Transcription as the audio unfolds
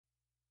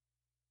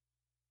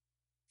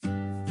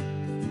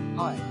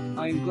Hi,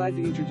 I am glad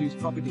to introduce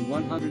property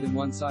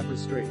 101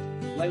 Cyprus Street,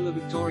 Lalor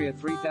Victoria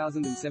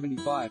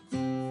 3075,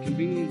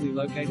 conveniently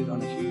located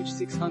on a huge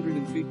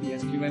 650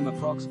 SQM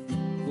approx.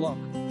 block.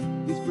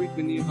 This brick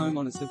veneer home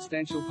on a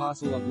substantial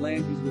parcel of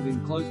land is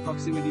within close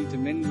proximity to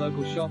many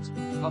local shops,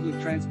 public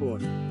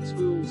transport,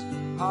 schools,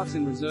 parks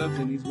and reserves,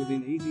 and is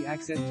within easy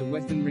access to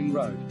Western Ring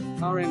Road,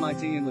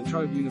 RMIT and La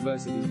Trobe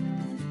University.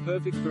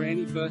 Perfect for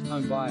any first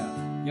home buyer,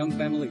 young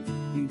family,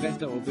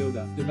 investor or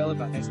builder,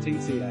 developer,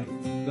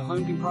 STCA. The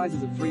home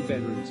comprises of 3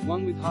 bedrooms,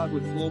 one with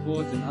hardwood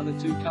floorboards and other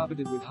 2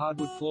 carpeted with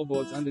hardwood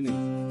floorboards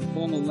underneath,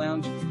 formal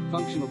lounge,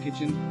 functional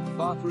kitchen,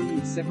 bathroom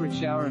with separate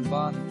shower and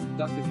bath,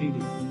 ducted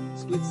heating,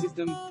 split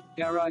system,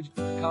 garage,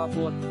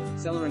 carport,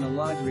 cellar and a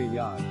large rear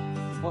yard.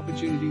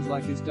 Opportunities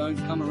like this don't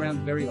come around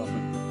very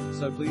often,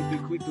 so please be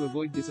quick to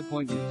avoid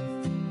disappointment.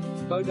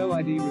 Photo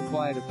ID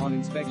required upon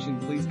inspection.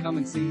 Please come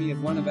and see me at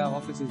one of our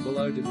offices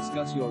below to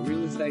discuss your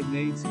real estate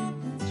needs.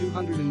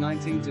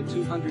 219 to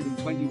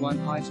 221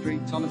 High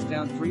Street,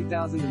 Thomastown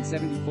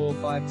 3074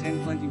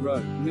 510 Plenty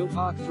Road, Mill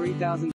Park 3000.